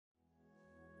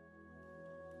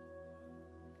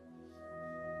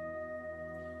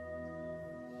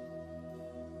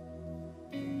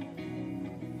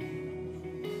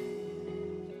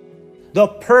The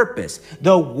purpose,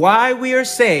 the why we are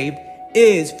saved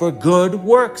is for good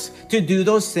works, to do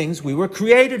those things we were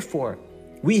created for.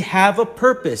 We have a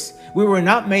purpose. We were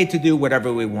not made to do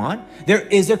whatever we want. There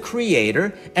is a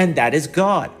creator, and that is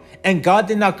God. And God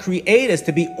did not create us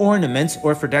to be ornaments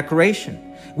or for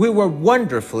decoration. We were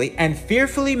wonderfully and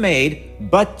fearfully made,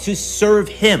 but to serve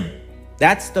him.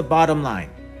 That's the bottom line.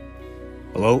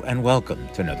 Hello and welcome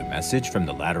to another message from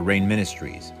the Latter Rain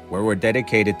Ministries, where we're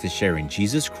dedicated to sharing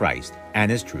Jesus Christ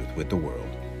and his truth with the world.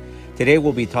 Today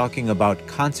we'll be talking about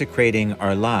consecrating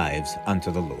our lives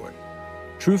unto the Lord.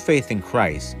 True faith in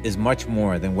Christ is much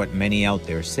more than what many out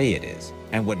there say it is,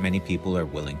 and what many people are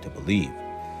willing to believe.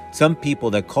 Some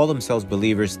people that call themselves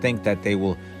believers think that they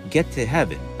will get to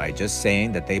heaven by just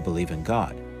saying that they believe in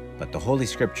God. But the Holy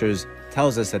Scriptures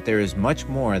tells us that there is much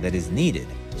more that is needed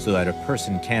so that a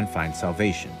person can find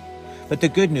salvation. But the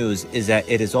good news is that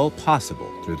it is all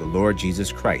possible through the Lord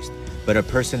Jesus Christ, but a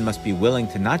person must be willing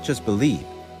to not just believe,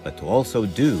 but to also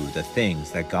do the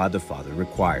things that God the Father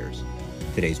requires.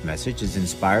 Today's message is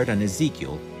inspired on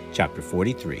Ezekiel chapter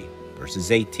 43,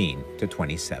 verses 18 to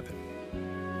 27.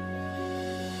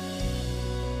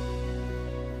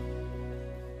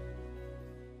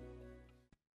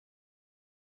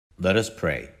 Let us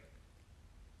pray.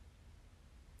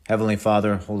 Heavenly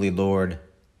Father, Holy Lord,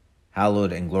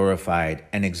 hallowed and glorified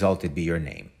and exalted be your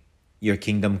name. Your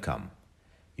kingdom come.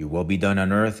 Your will be done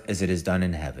on earth as it is done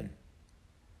in heaven.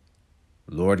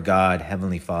 Lord God,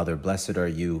 Heavenly Father, blessed are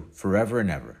you forever and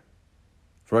ever,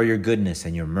 for all your goodness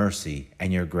and your mercy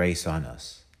and your grace on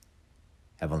us.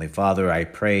 Heavenly Father, I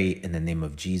pray in the name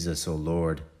of Jesus, O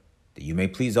Lord, that you may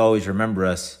please always remember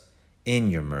us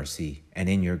in your mercy and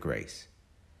in your grace.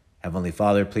 Heavenly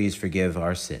Father, please forgive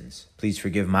our sins. Please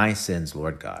forgive my sins,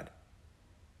 Lord God.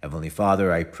 Heavenly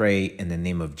Father, I pray in the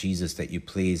name of Jesus that you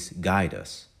please guide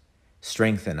us.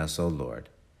 Strengthen us, O Lord.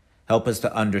 Help us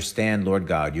to understand, Lord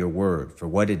God, your word for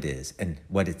what it is and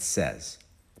what it says.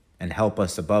 And help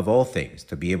us above all things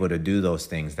to be able to do those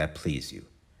things that please you.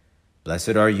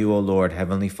 Blessed are you, O Lord,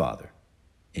 Heavenly Father.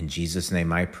 In Jesus'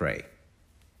 name I pray.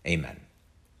 Amen.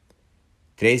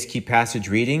 Today's key passage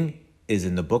reading is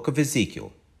in the book of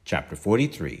Ezekiel, chapter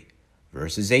 43,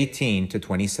 verses 18 to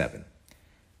 27.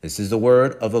 This is the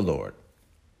word of the Lord.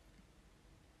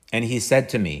 And he said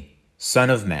to me,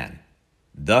 Son of man,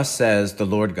 thus says the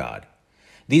Lord God,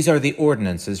 these are the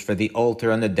ordinances for the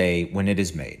altar on the day when it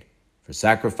is made, for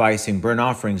sacrificing burnt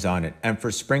offerings on it and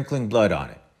for sprinkling blood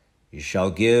on it. You shall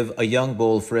give a young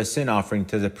bull for a sin offering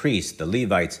to the priests, the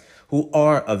Levites, who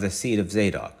are of the seed of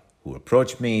Zadok, who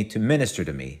approach me to minister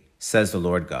to me, says the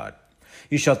Lord God.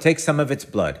 You shall take some of its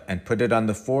blood and put it on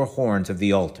the four horns of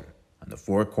the altar, on the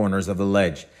four corners of the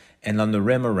ledge, and on the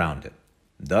rim around it.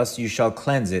 Thus you shall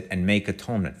cleanse it and make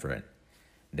atonement for it.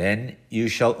 Then you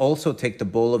shall also take the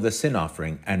bull of the sin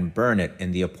offering and burn it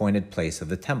in the appointed place of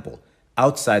the temple,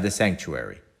 outside the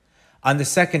sanctuary. On the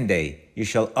second day you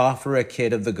shall offer a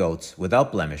kid of the goats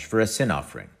without blemish for a sin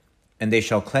offering, and they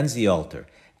shall cleanse the altar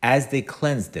as they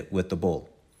cleansed it with the bull.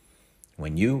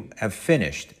 When you have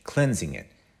finished cleansing it,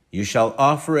 you shall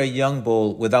offer a young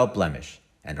bull without blemish,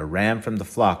 and a ram from the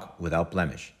flock without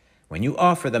blemish. When you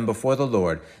offer them before the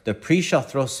Lord, the priest shall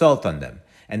throw salt on them,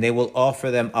 and they will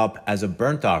offer them up as a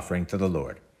burnt offering to the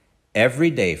Lord. Every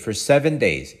day for 7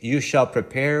 days you shall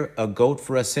prepare a goat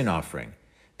for a sin offering.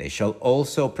 They shall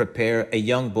also prepare a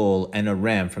young bull and a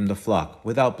ram from the flock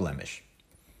without blemish.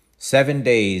 7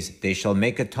 days they shall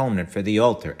make atonement for the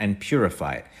altar and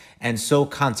purify it, and so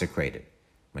consecrate it.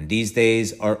 When these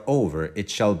days are over, it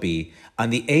shall be on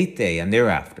the 8th day and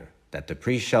thereafter that the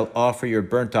priest shall offer your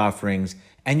burnt offerings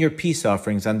and your peace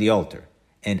offerings on the altar,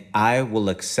 and I will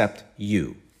accept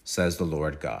you, says the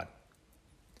Lord God.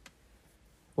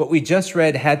 What we just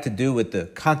read had to do with the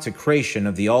consecration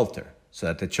of the altar, so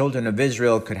that the children of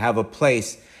Israel could have a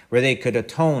place where they could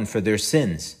atone for their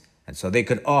sins, and so they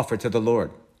could offer to the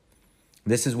Lord.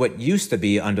 This is what used to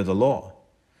be under the law.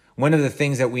 One of the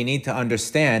things that we need to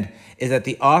understand is that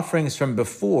the offerings from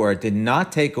before did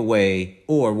not take away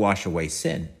or wash away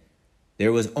sin.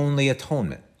 There was only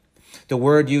atonement. The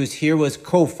word used here was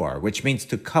kofar, which means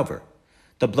to cover.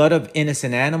 The blood of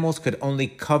innocent animals could only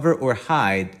cover or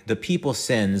hide the people's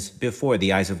sins before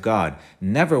the eyes of God,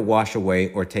 never wash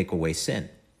away or take away sin.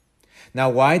 Now,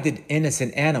 why did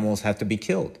innocent animals have to be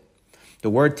killed? The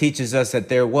word teaches us that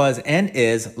there was and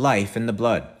is life in the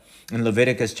blood. In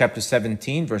Leviticus chapter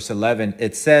 17, verse 11,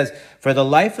 it says, For the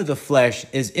life of the flesh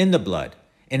is in the blood,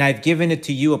 and I've given it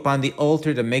to you upon the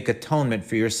altar to make atonement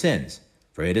for your sins.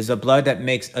 For it is the blood that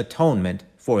makes atonement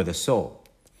for the soul.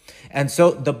 And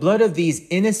so the blood of these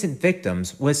innocent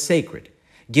victims was sacred,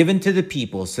 given to the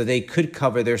people so they could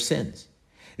cover their sins.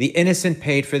 The innocent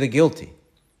paid for the guilty.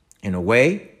 In a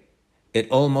way, it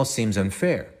almost seems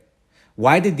unfair.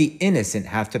 Why did the innocent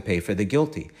have to pay for the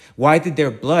guilty? Why did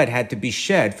their blood had to be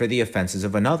shed for the offenses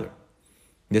of another?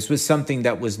 This was something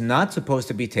that was not supposed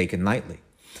to be taken lightly.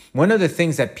 One of the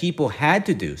things that people had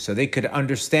to do so they could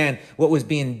understand what was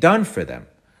being done for them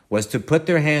was to put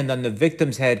their hand on the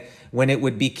victim's head when it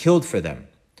would be killed for them.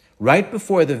 Right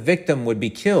before the victim would be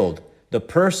killed, the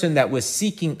person that was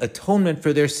seeking atonement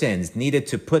for their sins needed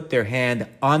to put their hand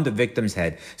on the victim's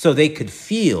head so they could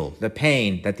feel the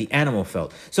pain that the animal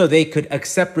felt, so they could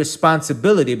accept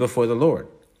responsibility before the Lord.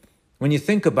 When you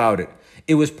think about it,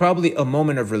 it was probably a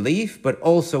moment of relief, but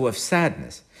also of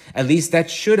sadness. At least that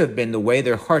should have been the way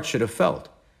their heart should have felt.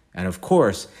 And of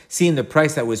course, seeing the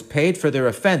price that was paid for their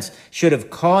offense should have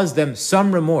caused them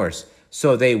some remorse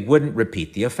so they wouldn't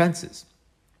repeat the offenses.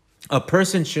 A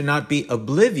person should not be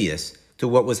oblivious to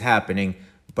what was happening,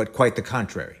 but quite the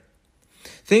contrary.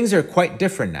 Things are quite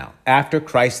different now after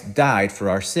Christ died for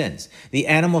our sins. The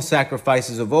animal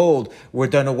sacrifices of old were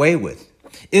done away with.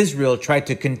 Israel tried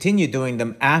to continue doing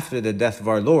them after the death of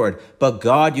our Lord, but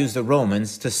God used the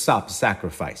Romans to stop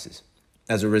sacrifices.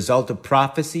 As a result of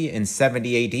prophecy in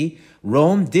 70 AD,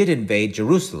 Rome did invade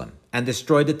Jerusalem and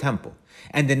destroy the temple,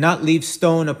 and did not leave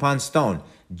stone upon stone,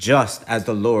 just as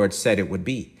the Lord said it would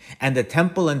be. And the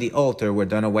temple and the altar were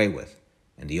done away with.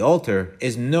 And the altar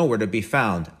is nowhere to be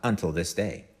found until this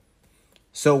day.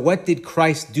 So what did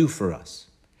Christ do for us?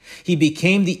 He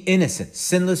became the innocent,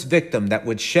 sinless victim that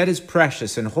would shed his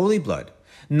precious and holy blood,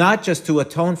 not just to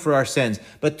atone for our sins,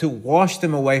 but to wash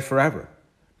them away forever.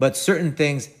 But certain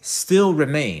things still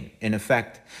remain in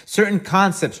effect. Certain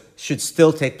concepts should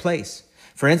still take place.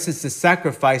 For instance, the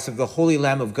sacrifice of the Holy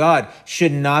Lamb of God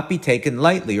should not be taken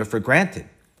lightly or for granted.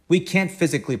 We can't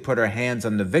physically put our hands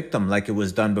on the victim like it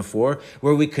was done before,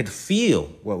 where we could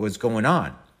feel what was going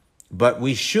on. But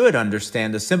we should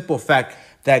understand the simple fact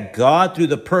that God, through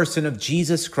the person of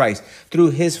Jesus Christ,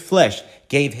 through his flesh,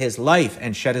 gave his life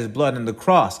and shed his blood on the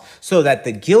cross so that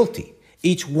the guilty,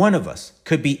 each one of us,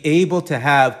 could be able to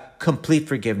have complete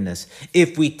forgiveness.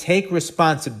 If we take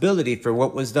responsibility for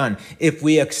what was done, if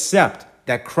we accept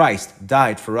that Christ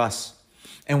died for us.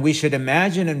 And we should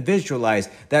imagine and visualize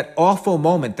that awful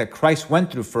moment that Christ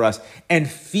went through for us and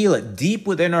feel it deep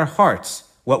within our hearts,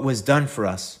 what was done for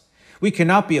us. We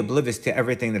cannot be oblivious to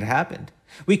everything that happened.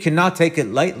 We cannot take it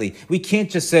lightly. We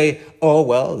can't just say, oh,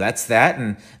 well, that's that,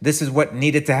 and this is what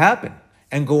needed to happen,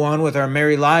 and go on with our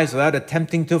merry lives without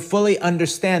attempting to fully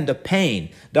understand the pain,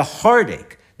 the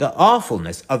heartache, the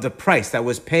awfulness of the price that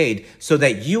was paid so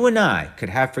that you and I could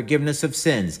have forgiveness of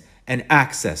sins and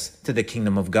access to the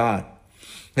kingdom of God.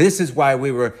 This is why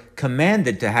we were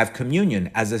commanded to have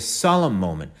communion as a solemn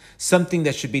moment, something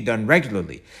that should be done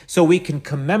regularly, so we can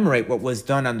commemorate what was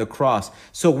done on the cross,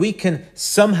 so we can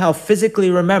somehow physically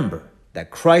remember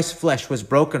that Christ's flesh was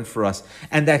broken for us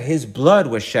and that his blood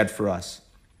was shed for us.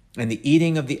 And the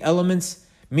eating of the elements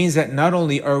means that not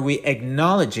only are we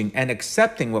acknowledging and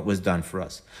accepting what was done for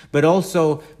us, but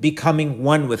also becoming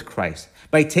one with Christ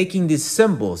by taking these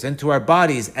symbols into our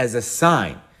bodies as a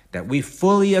sign that we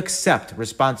fully accept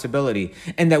responsibility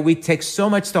and that we take so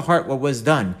much to heart what was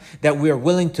done that we are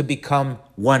willing to become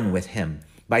one with him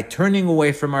by turning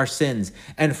away from our sins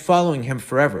and following him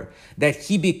forever, that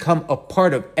he become a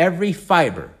part of every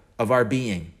fiber of our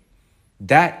being.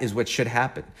 That is what should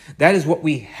happen. That is what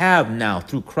we have now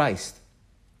through Christ.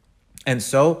 And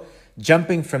so,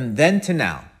 jumping from then to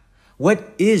now,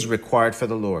 what is required for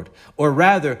the Lord? Or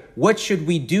rather, what should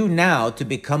we do now to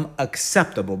become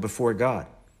acceptable before God?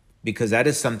 Because that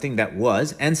is something that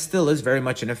was and still is very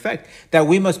much in effect, that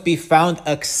we must be found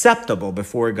acceptable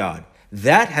before God.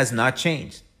 That has not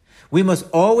changed. We must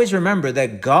always remember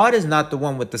that God is not the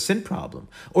one with the sin problem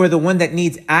or the one that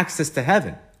needs access to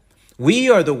heaven. We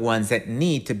are the ones that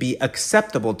need to be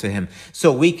acceptable to him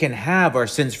so we can have our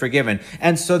sins forgiven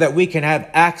and so that we can have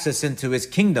access into his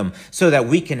kingdom so that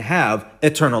we can have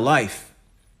eternal life.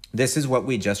 This is what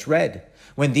we just read.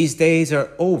 When these days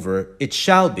are over, it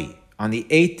shall be on the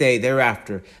 8th day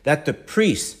thereafter that the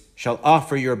priests shall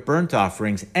offer your burnt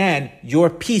offerings and your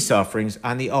peace offerings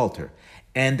on the altar,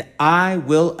 and I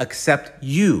will accept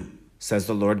you, says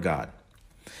the Lord God.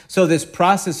 So this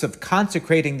process of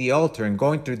consecrating the altar and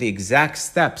going through the exact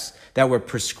steps that were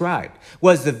prescribed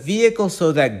was the vehicle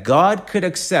so that God could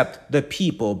accept the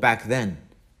people back then.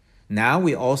 Now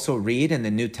we also read in the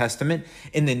New Testament,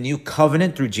 in the new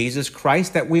covenant through Jesus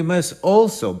Christ, that we must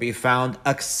also be found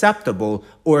acceptable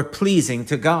or pleasing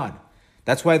to God.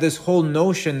 That's why this whole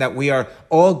notion that we are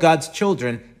all God's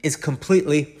children is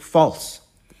completely false.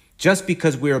 Just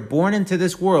because we are born into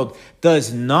this world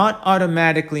does not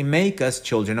automatically make us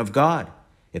children of God.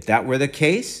 If that were the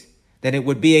case, then it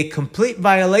would be a complete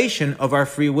violation of our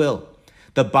free will.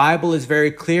 The Bible is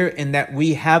very clear in that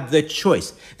we have the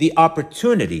choice, the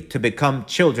opportunity to become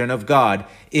children of God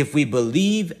if we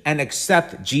believe and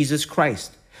accept Jesus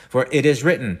Christ. For it is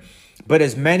written, "But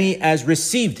as many as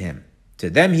received him, to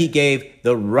them he gave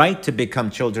the right to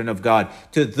become children of God,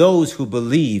 to those who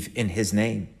believe in his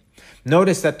name."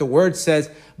 Notice that the word says,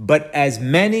 "But as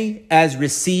many as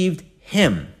received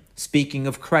him," speaking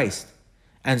of Christ.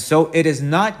 And so it is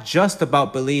not just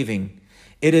about believing.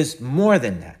 It is more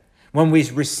than that. When we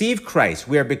receive Christ,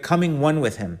 we are becoming one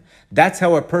with him. That's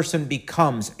how a person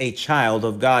becomes a child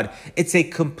of God. It's a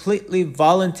completely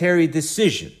voluntary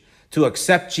decision to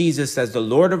accept Jesus as the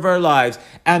Lord of our lives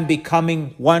and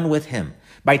becoming one with him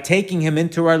by taking him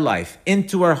into our life,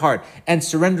 into our heart, and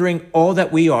surrendering all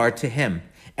that we are to him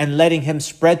and letting him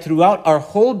spread throughout our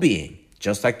whole being.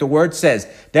 Just like the word says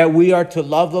that we are to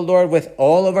love the Lord with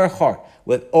all of our heart,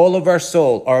 with all of our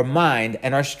soul, our mind,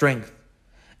 and our strength.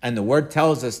 And the word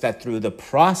tells us that through the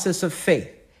process of faith,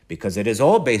 because it is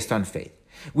all based on faith,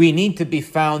 we need to be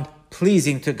found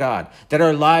pleasing to God, that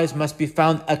our lives must be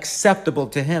found acceptable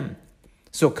to him.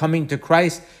 So coming to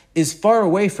Christ is far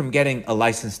away from getting a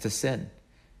license to sin.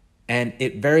 And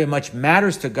it very much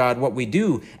matters to God what we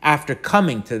do after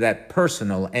coming to that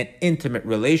personal and intimate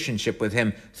relationship with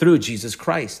him through Jesus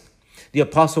Christ. The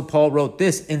Apostle Paul wrote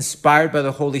this, inspired by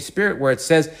the Holy Spirit, where it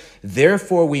says,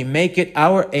 "Therefore we make it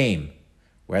our aim,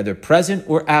 whether present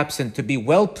or absent, to be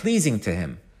well-pleasing to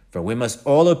him. For we must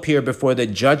all appear before the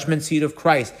judgment seat of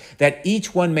Christ, that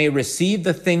each one may receive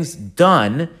the things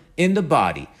done in the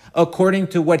body, according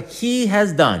to what he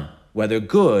has done, whether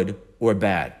good or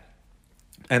bad."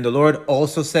 And the Lord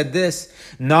also said this,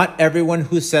 "Not everyone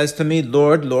who says to me,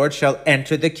 'Lord, Lord,' shall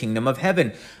enter the kingdom of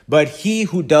heaven, but he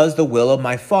who does the will of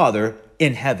my Father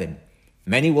in heaven.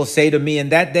 Many will say to me in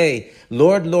that day,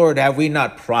 'Lord, Lord, have we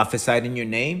not prophesied in your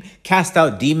name, cast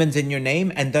out demons in your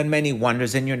name, and done many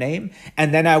wonders in your name?'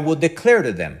 And then I will declare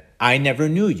to them, 'I never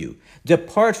knew you.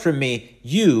 Depart from me,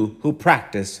 you who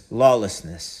practice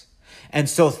lawlessness.'" And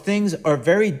so things are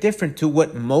very different to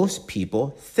what most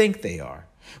people think they are.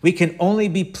 We can only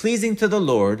be pleasing to the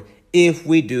Lord if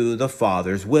we do the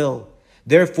Father's will.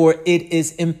 Therefore, it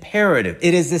is imperative,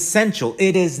 it is essential,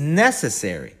 it is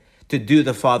necessary to do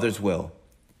the Father's will.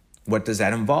 What does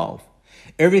that involve?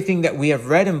 Everything that we have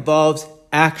read involves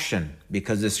action,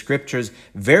 because the scriptures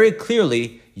very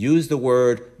clearly use the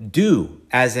word do,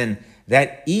 as in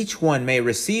that each one may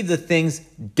receive the things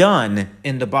done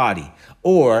in the body,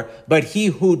 or but he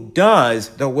who does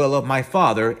the will of my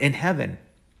Father in heaven.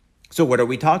 So what are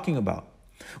we talking about?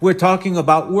 We're talking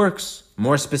about works,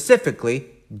 more specifically,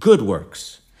 good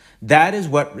works. That is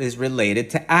what is related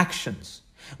to actions.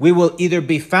 We will either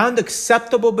be found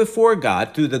acceptable before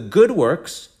God through the good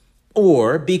works,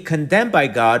 or be condemned by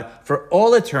God for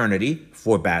all eternity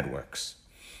for bad works.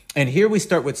 And here we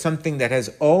start with something that has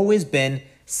always been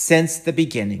since the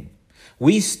beginning.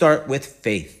 We start with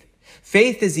faith.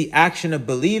 Faith is the action of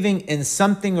believing in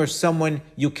something or someone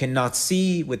you cannot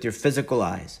see with your physical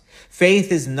eyes. Faith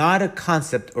is not a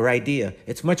concept or idea.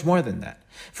 It's much more than that.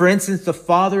 For instance, the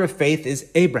father of faith is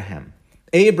Abraham.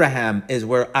 Abraham is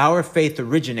where our faith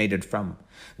originated from.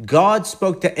 God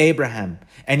spoke to Abraham,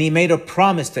 and he made a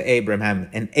promise to Abraham,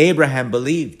 and Abraham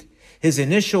believed. His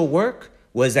initial work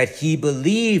was that he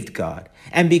believed God,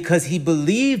 and because he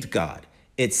believed God,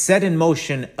 it set in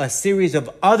motion a series of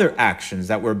other actions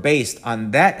that were based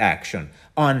on that action,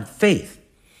 on faith.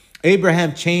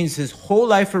 Abraham changed his whole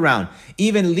life around,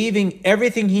 even leaving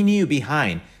everything he knew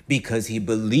behind, because he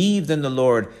believed in the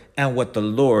Lord and what the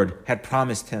Lord had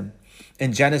promised him.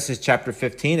 In Genesis chapter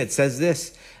 15, it says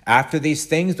this, "After these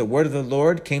things, the word of the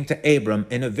Lord came to Abram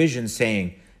in a vision,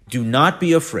 saying, 'Do not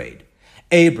be afraid.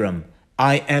 Abram,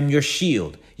 I am your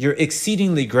shield, your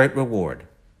exceedingly great reward.'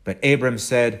 But Abram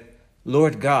said,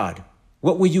 'Lord God,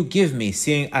 what will you give me,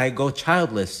 seeing I go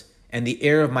childless, and the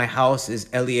heir of my house is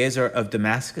Eliezer of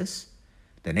Damascus?'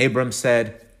 Then Abram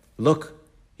said, 'Look,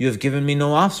 you have given me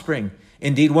no offspring.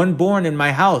 Indeed, one born in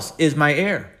my house is my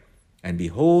heir.' And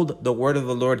behold, the word of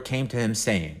the Lord came to him,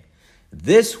 saying,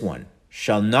 'This one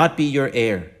shall not be your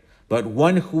heir, but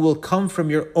one who will come from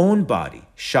your own body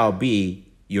shall be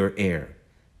your heir.'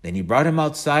 Then he brought him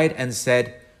outside and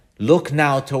said, 'Look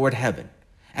now toward heaven,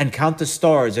 and count the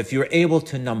stars if you are able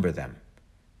to number them.'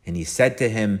 And he said to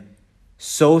him,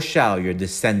 'So shall your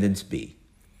descendants be.'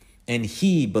 And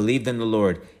he believed in the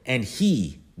Lord, and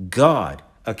he, God,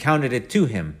 accounted it to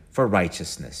him for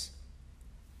righteousness."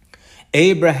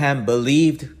 Abraham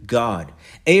believed God.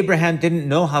 Abraham didn't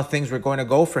know how things were going to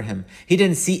go for him. He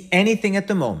didn't see anything at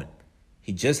the moment.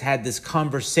 He just had this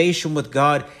conversation with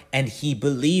God and he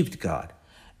believed God.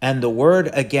 And the word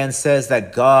again says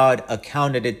that God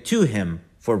accounted it to him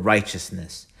for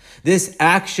righteousness. This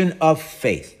action of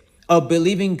faith, of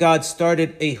believing God,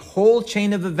 started a whole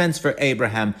chain of events for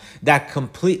Abraham that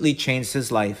completely changed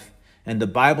his life. And the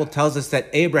Bible tells us that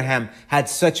Abraham had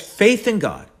such faith in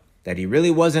God that he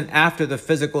really wasn't after the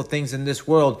physical things in this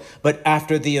world, but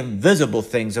after the invisible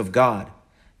things of God.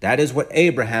 That is what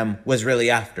Abraham was really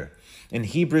after. In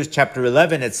Hebrews chapter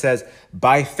 11, it says,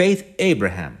 by faith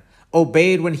Abraham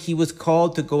obeyed when he was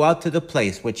called to go out to the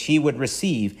place which he would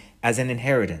receive as an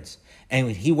inheritance.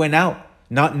 And he went out,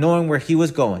 not knowing where he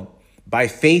was going. By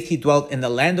faith he dwelt in the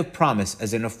land of promise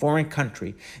as in a foreign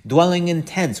country, dwelling in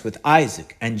tents with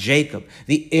Isaac and Jacob,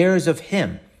 the heirs of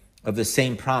him of the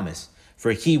same promise.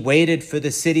 For he waited for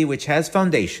the city which has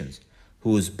foundations,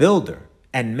 whose builder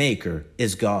and maker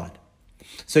is God.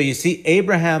 So you see,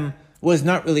 Abraham was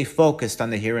not really focused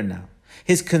on the here and now.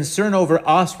 His concern over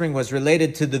offspring was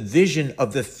related to the vision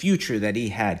of the future that he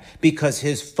had, because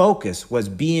his focus was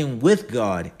being with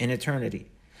God in eternity.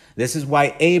 This is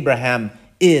why Abraham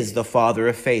is the father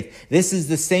of faith. This is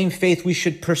the same faith we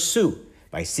should pursue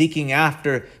by seeking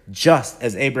after, just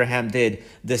as Abraham did,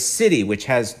 the city which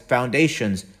has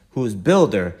foundations, whose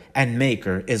builder and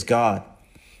maker is God.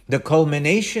 The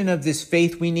culmination of this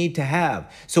faith we need to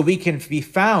have so we can be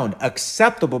found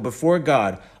acceptable before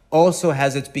God also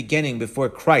has its beginning before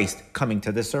Christ coming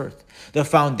to this earth. The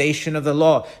foundation of the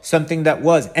law, something that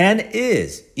was and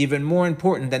is even more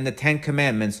important than the 10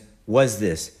 commandments, was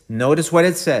this. Notice what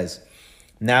it says.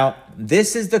 Now,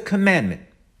 this is the commandment,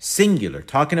 singular,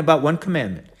 talking about one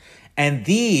commandment. And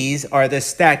these are the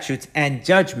statutes and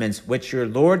judgments which your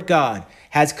Lord God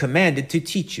has commanded to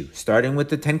teach you, starting with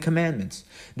the 10 commandments,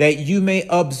 that you may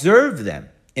observe them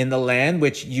in the land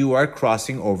which you are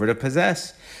crossing over to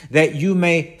possess, that you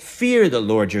may fear the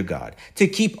Lord your God, to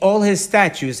keep all his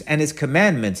statutes and his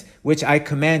commandments, which I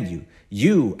command you,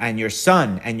 you and your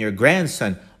son and your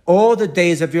grandson, all the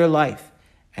days of your life,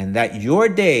 and that your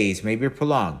days may be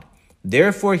prolonged.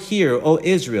 Therefore hear, O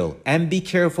Israel, and be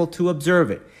careful to observe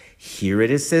it. Here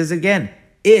it says again,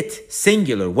 it,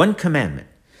 singular, one commandment,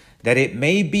 that it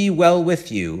may be well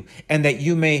with you, and that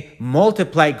you may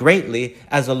multiply greatly,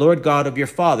 as the Lord God of your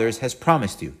fathers has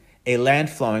promised you, a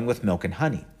land flowing with milk and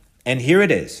honey. And here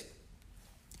it is.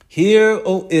 Hear,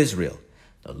 O Israel,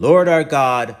 the Lord our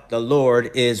God, the Lord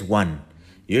is one.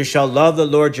 You shall love the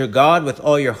Lord your God with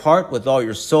all your heart, with all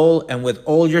your soul, and with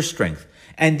all your strength.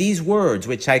 And these words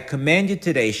which I command you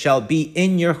today shall be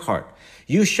in your heart.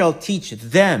 You shall teach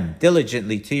them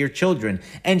diligently to your children,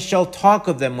 and shall talk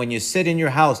of them when you sit in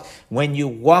your house, when you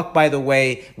walk by the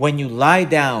way, when you lie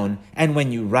down, and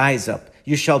when you rise up.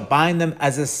 You shall bind them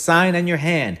as a sign on your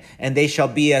hand, and they shall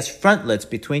be as frontlets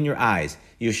between your eyes.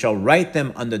 You shall write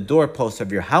them on the doorposts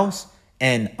of your house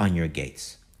and on your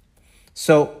gates.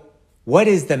 So, what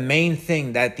is the main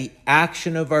thing that the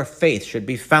action of our faith should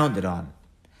be founded on?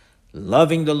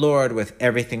 Loving the Lord with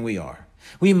everything we are.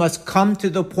 We must come to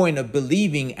the point of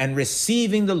believing and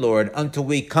receiving the Lord until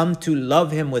we come to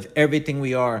love him with everything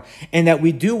we are, and that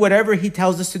we do whatever he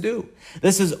tells us to do.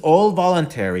 This is all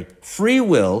voluntary, free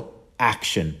will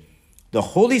action. The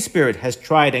Holy Spirit has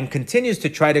tried and continues to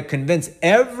try to convince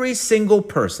every single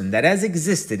person that has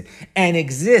existed and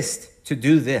exists to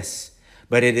do this.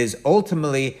 But it is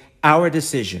ultimately our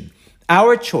decision,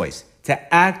 our choice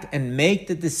to act and make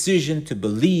the decision to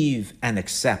believe and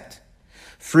accept.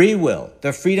 Free will,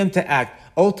 the freedom to act,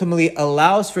 ultimately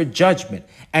allows for judgment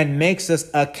and makes us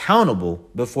accountable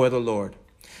before the Lord.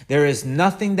 There is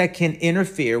nothing that can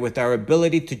interfere with our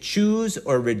ability to choose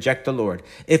or reject the Lord.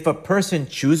 If a person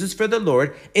chooses for the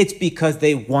Lord, it's because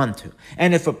they want to.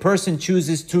 And if a person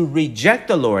chooses to reject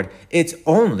the Lord, it's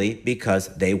only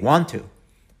because they want to.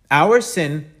 Our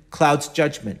sin clouds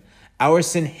judgment. Our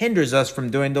sin hinders us from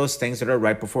doing those things that are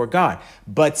right before God.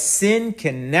 But sin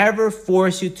can never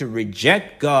force you to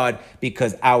reject God,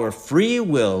 because our free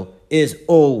will is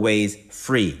always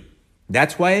free.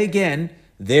 That's why, again,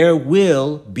 there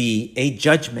will be a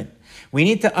judgment. We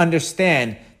need to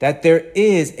understand that there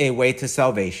is a way to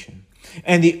salvation.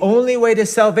 And the only way to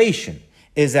salvation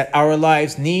is that our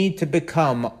lives need to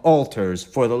become altars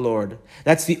for the Lord.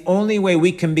 That's the only way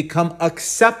we can become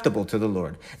acceptable to the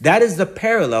Lord. That is the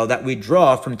parallel that we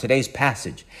draw from today's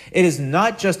passage. It is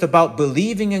not just about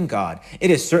believing in God. It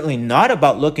is certainly not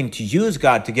about looking to use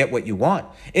God to get what you want.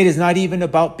 It is not even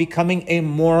about becoming a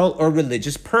moral or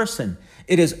religious person.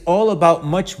 It is all about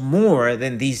much more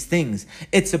than these things.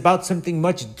 It's about something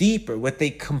much deeper with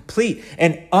a complete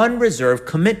and unreserved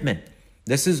commitment.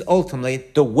 This is ultimately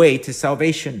the way to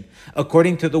salvation.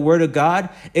 According to the Word of God,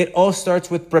 it all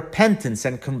starts with repentance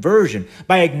and conversion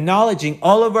by acknowledging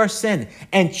all of our sin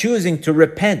and choosing to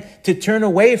repent, to turn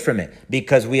away from it,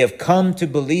 because we have come to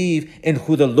believe in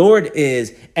who the Lord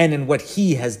is and in what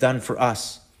He has done for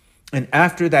us. And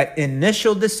after that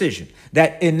initial decision,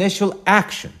 that initial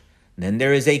action, then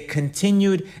there is a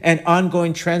continued and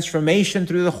ongoing transformation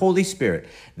through the Holy Spirit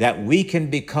that we can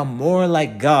become more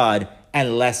like God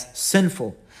and less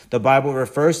sinful. The Bible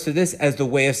refers to this as the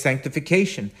way of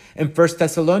sanctification. In 1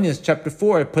 Thessalonians chapter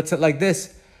 4, it puts it like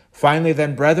this: "Finally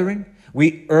then, brethren,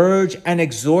 we urge and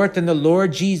exhort in the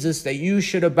Lord Jesus that you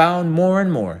should abound more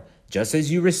and more, just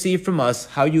as you receive from us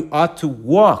how you ought to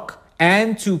walk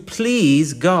and to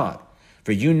please God.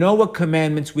 For you know what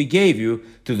commandments we gave you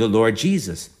through the Lord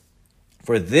Jesus.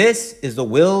 For this is the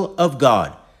will of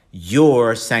God,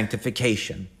 your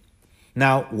sanctification."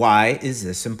 Now, why is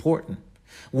this important?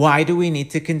 Why do we need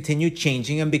to continue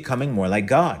changing and becoming more like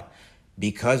God?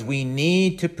 Because we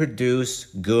need to produce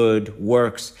good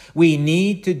works. We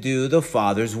need to do the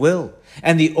Father's will.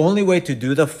 And the only way to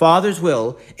do the Father's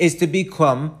will is to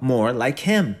become more like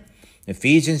Him.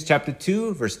 Ephesians chapter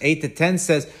 2, verse 8 to 10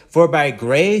 says, "For by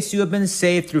grace you have been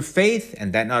saved through faith,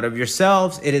 and that not of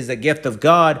yourselves. It is a gift of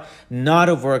God, not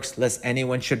of works, lest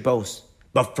anyone should boast."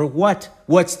 But for what?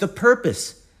 What's the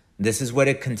purpose? This is what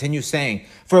it continues saying: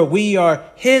 "For we are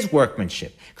His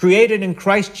workmanship, created in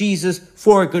Christ Jesus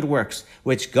for good works,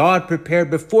 which God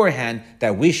prepared beforehand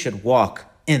that we should walk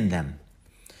in them."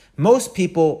 Most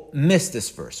people miss this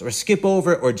verse or skip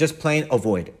over it or just plain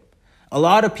avoid it. A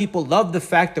lot of people love the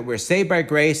fact that we're saved by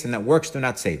grace and that works do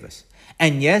not save us.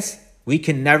 And yes, we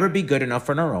can never be good enough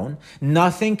on our own.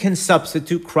 Nothing can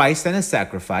substitute Christ and His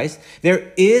sacrifice.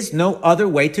 There is no other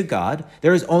way to God.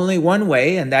 There is only one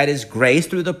way, and that is grace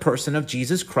through the person of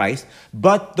Jesus Christ.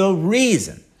 But the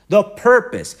reason, the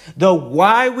purpose, the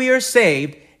why we are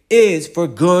saved is for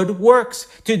good works,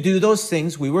 to do those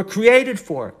things we were created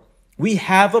for. We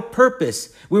have a purpose.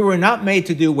 We were not made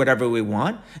to do whatever we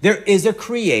want. There is a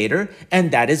creator, and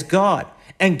that is God.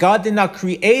 And God did not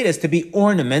create us to be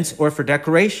ornaments or for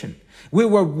decoration. We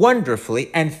were wonderfully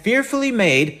and fearfully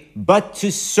made, but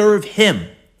to serve Him.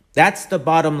 That's the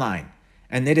bottom line.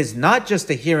 And it is not just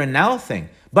a here and now thing,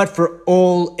 but for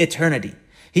all eternity.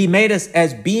 He made us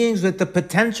as beings with the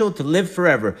potential to live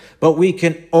forever, but we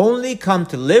can only come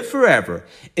to live forever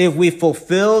if we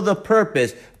fulfill the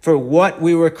purpose for what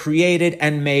we were created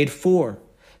and made for.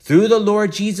 Through the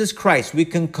Lord Jesus Christ, we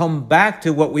can come back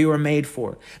to what we were made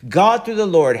for. God, through the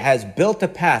Lord, has built a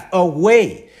path, a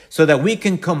way, so that we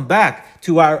can come back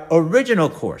to our original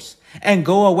course and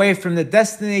go away from the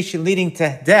destination leading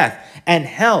to death and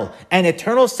hell and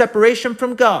eternal separation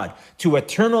from God to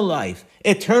eternal life,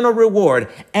 eternal reward,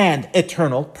 and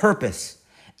eternal purpose.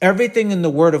 Everything in the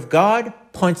Word of God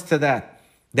points to that.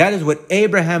 That is what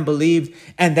Abraham believed,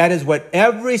 and that is what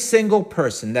every single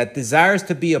person that desires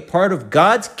to be a part of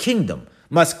God's kingdom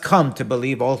must come to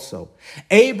believe also.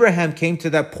 Abraham came to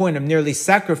that point of nearly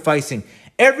sacrificing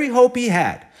every hope he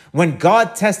had when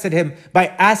God tested him by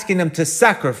asking him to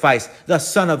sacrifice the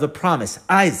son of the promise,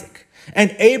 Isaac.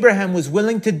 And Abraham was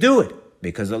willing to do it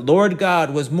because the Lord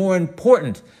God was more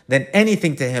important than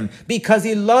anything to him, because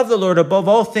he loved the Lord above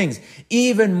all things,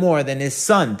 even more than his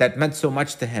son that meant so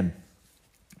much to him.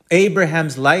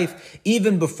 Abraham's life,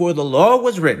 even before the law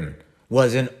was written,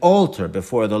 was an altar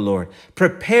before the Lord,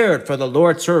 prepared for the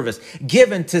Lord's service,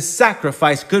 given to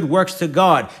sacrifice good works to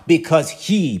God because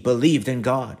he believed in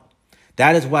God.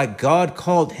 That is why God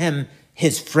called him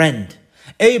his friend.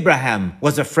 Abraham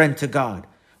was a friend to God.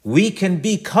 We can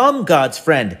become God's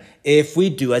friend if we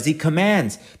do as he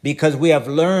commands, because we have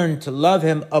learned to love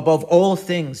him above all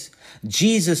things.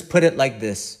 Jesus put it like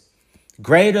this: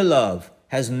 "Greater love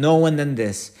has no one than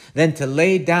this, than to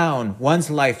lay down one's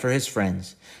life for his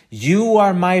friends. You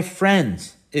are my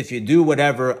friends if you do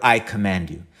whatever I command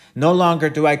you. No longer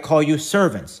do I call you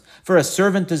servants, for a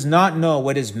servant does not know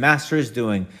what his master is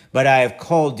doing, but I have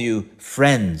called you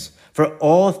friends. For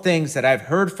all things that I've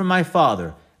heard from my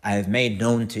Father, I have made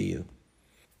known to you."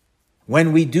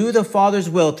 When we do the Father's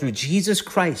will through Jesus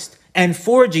Christ and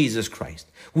for Jesus Christ,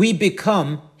 we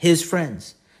become his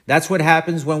friends. That's what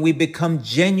happens when we become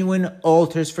genuine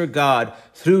altars for God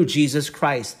through Jesus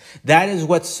Christ. That is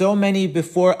what so many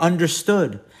before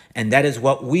understood, and that is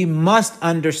what we must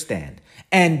understand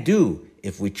and do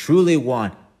if we truly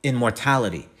want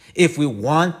immortality, if we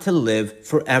want to live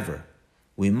forever.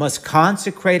 We must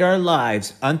consecrate our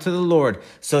lives unto the Lord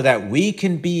so that we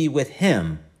can be with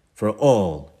him for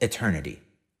all eternity.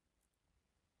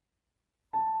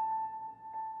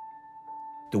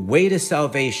 The way to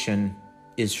salvation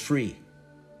is free.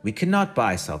 We cannot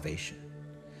buy salvation.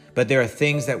 But there are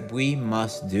things that we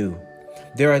must do.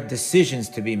 There are decisions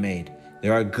to be made.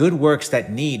 There are good works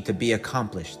that need to be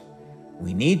accomplished.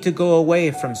 We need to go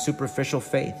away from superficial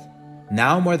faith.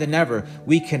 Now more than ever,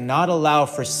 we cannot allow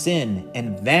for sin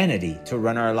and vanity to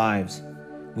run our lives.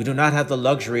 We do not have the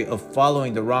luxury of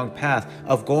following the wrong path,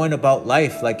 of going about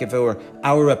life like if it were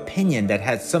our opinion that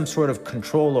had some sort of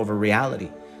control over reality.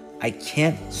 I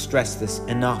can't stress this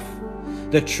enough.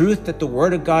 The truth that the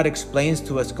Word of God explains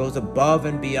to us goes above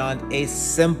and beyond a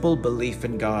simple belief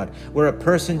in God, where a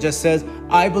person just says,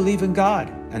 I believe in God,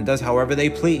 and does however they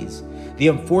please. The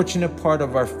unfortunate part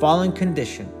of our fallen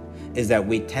condition is that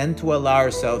we tend to allow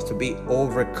ourselves to be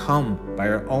overcome by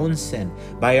our own sin,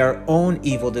 by our own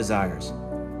evil desires.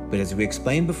 But as we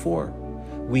explained before,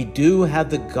 we do have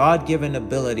the God-given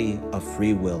ability of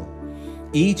free will.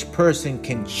 Each person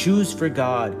can choose for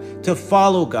God, to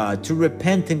follow God, to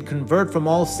repent and convert from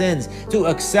all sins, to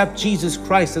accept Jesus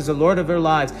Christ as the Lord of their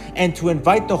lives, and to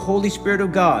invite the Holy Spirit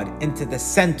of God into the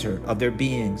center of their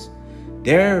beings.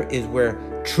 There is where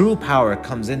true power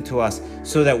comes into us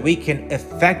so that we can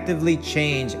effectively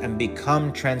change and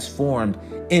become transformed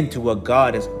into what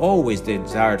God has always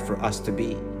desired for us to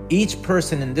be. Each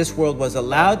person in this world was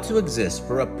allowed to exist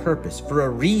for a purpose, for a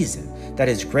reason that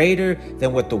is greater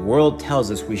than what the world tells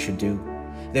us we should do.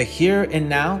 The here and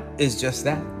now is just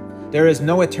that. There is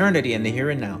no eternity in the here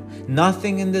and now.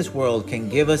 Nothing in this world can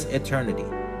give us eternity.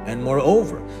 And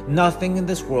moreover, nothing in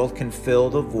this world can fill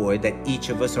the void that each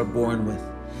of us are born with.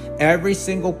 Every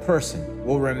single person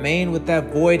will remain with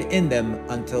that void in them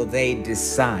until they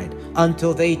decide,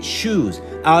 until they choose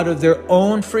out of their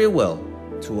own free will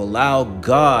to allow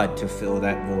God to fill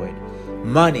that void.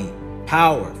 Money,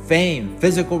 power, fame,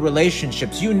 physical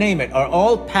relationships, you name it, are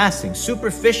all passing,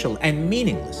 superficial, and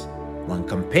meaningless when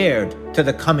compared to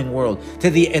the coming world,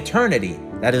 to the eternity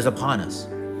that is upon us.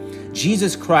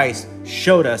 Jesus Christ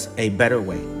showed us a better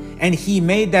way, and He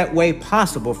made that way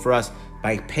possible for us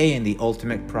by paying the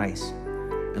ultimate price.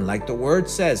 And like the word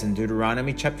says in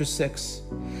Deuteronomy chapter 6,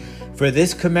 for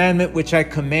this commandment which I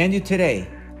command you today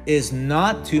is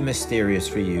not too mysterious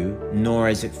for you, nor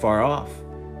is it far off.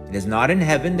 It is not in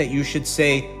heaven that you should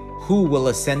say, who will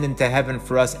ascend into heaven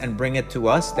for us and bring it to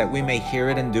us that we may hear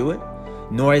it and do it?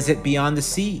 Nor is it beyond the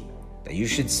sea that you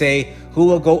should say, who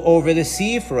will go over the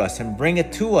sea for us and bring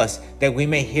it to us that we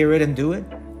may hear it and do it?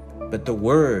 But the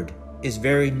word is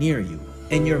very near you,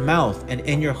 in your mouth and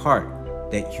in your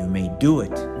heart, that you may do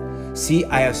it. See,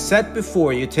 I have set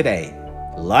before you today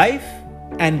life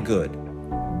and good,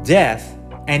 death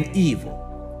and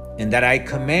evil, and that I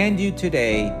command you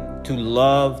today to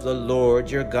love the Lord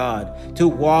your God, to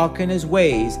walk in His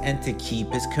ways, and to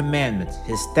keep His commandments,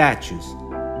 His statutes,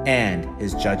 and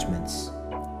His judgments.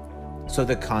 So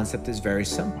the concept is very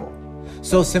simple.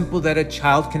 So simple that a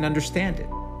child can understand it.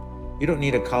 You don't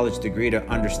need a college degree to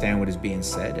understand what is being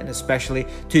said, and especially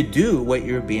to do what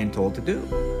you're being told to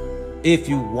do. If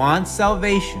you want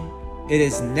salvation, it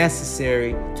is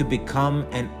necessary to become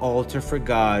an altar for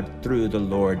God through the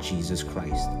Lord Jesus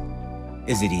Christ.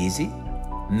 Is it easy?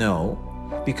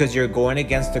 No, because you're going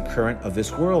against the current of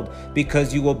this world,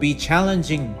 because you will be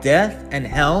challenging death and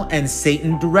hell and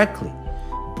Satan directly.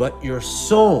 But your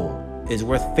soul is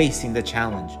worth facing the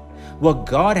challenge. What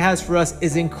God has for us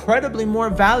is incredibly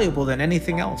more valuable than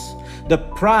anything else. The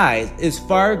prize is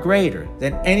far greater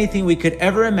than anything we could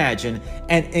ever imagine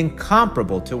and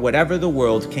incomparable to whatever the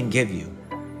world can give you.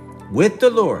 With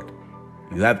the Lord,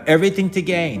 you have everything to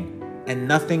gain and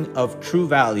nothing of true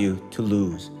value to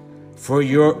lose. For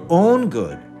your own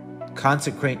good,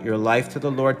 consecrate your life to the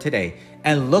Lord today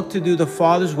and look to do the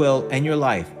Father's will in your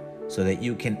life so that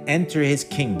you can enter His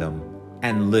kingdom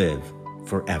and live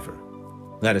forever.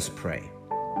 Let us pray.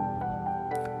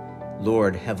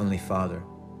 Lord, Heavenly Father,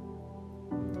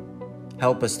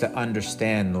 help us to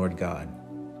understand, Lord God,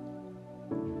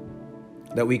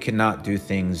 that we cannot do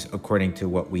things according to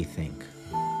what we think,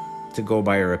 to go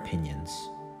by our opinions,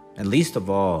 and least of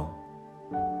all,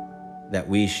 that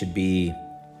we should be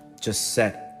just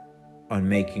set on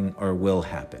making our will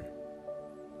happen.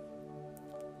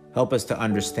 Help us to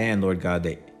understand, Lord God,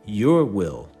 that your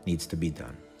will needs to be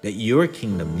done, that your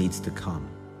kingdom needs to come,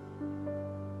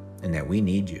 and that we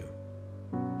need you,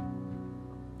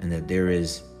 and that there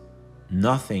is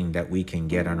nothing that we can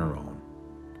get on our own.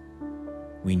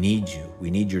 We need you. We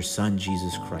need your Son,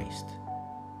 Jesus Christ.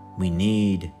 We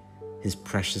need His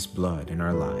precious blood in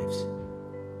our lives.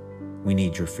 We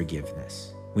need your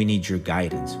forgiveness. We need your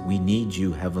guidance. We need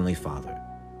you, Heavenly Father.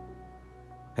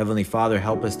 Heavenly Father,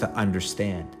 help us to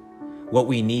understand what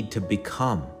we need to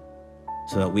become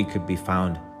so that we could be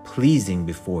found pleasing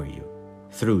before you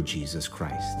through Jesus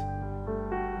Christ.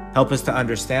 Help us to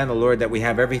understand, O Lord, that we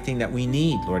have everything that we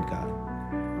need, Lord God.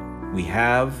 We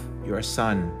have your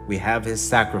Son. We have his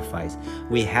sacrifice.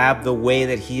 We have the way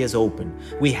that he has opened.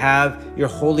 We have your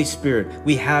Holy Spirit.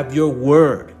 We have your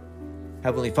word.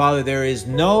 Heavenly Father, there is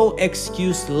no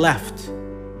excuse left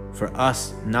for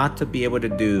us not to be able to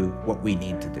do what we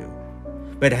need to do.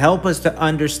 But help us to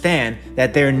understand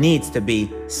that there needs to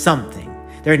be something.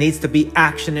 There needs to be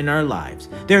action in our lives.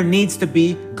 There needs to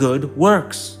be good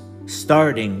works,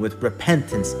 starting with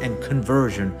repentance and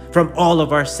conversion from all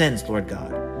of our sins, Lord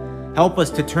God. Help us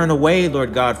to turn away,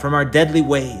 Lord God, from our deadly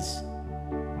ways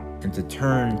and to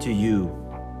turn to you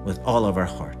with all of our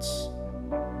hearts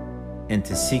and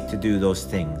to seek to do those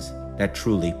things that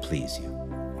truly please you.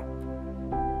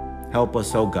 Help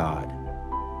us, O God,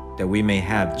 that we may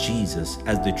have Jesus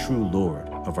as the true Lord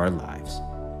of our lives.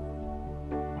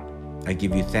 I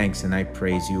give you thanks and I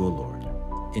praise you, O Lord.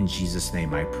 In Jesus'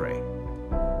 name I pray.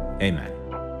 Amen.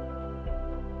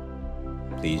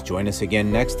 Please join us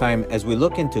again next time as we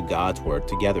look into God's Word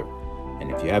together.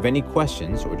 And if you have any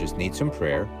questions or just need some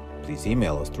prayer, please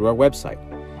email us through our website.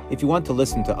 If you want to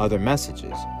listen to other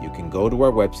messages, you can go to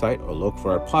our website or look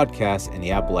for our podcast in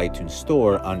the Apple iTunes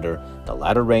Store under The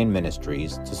Latter Rain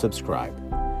Ministries to subscribe.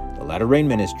 The Latter Rain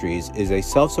Ministries is a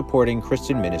self-supporting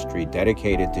Christian ministry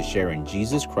dedicated to sharing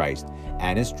Jesus Christ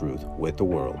and his truth with the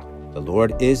world. The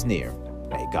Lord is near.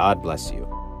 May God bless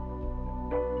you.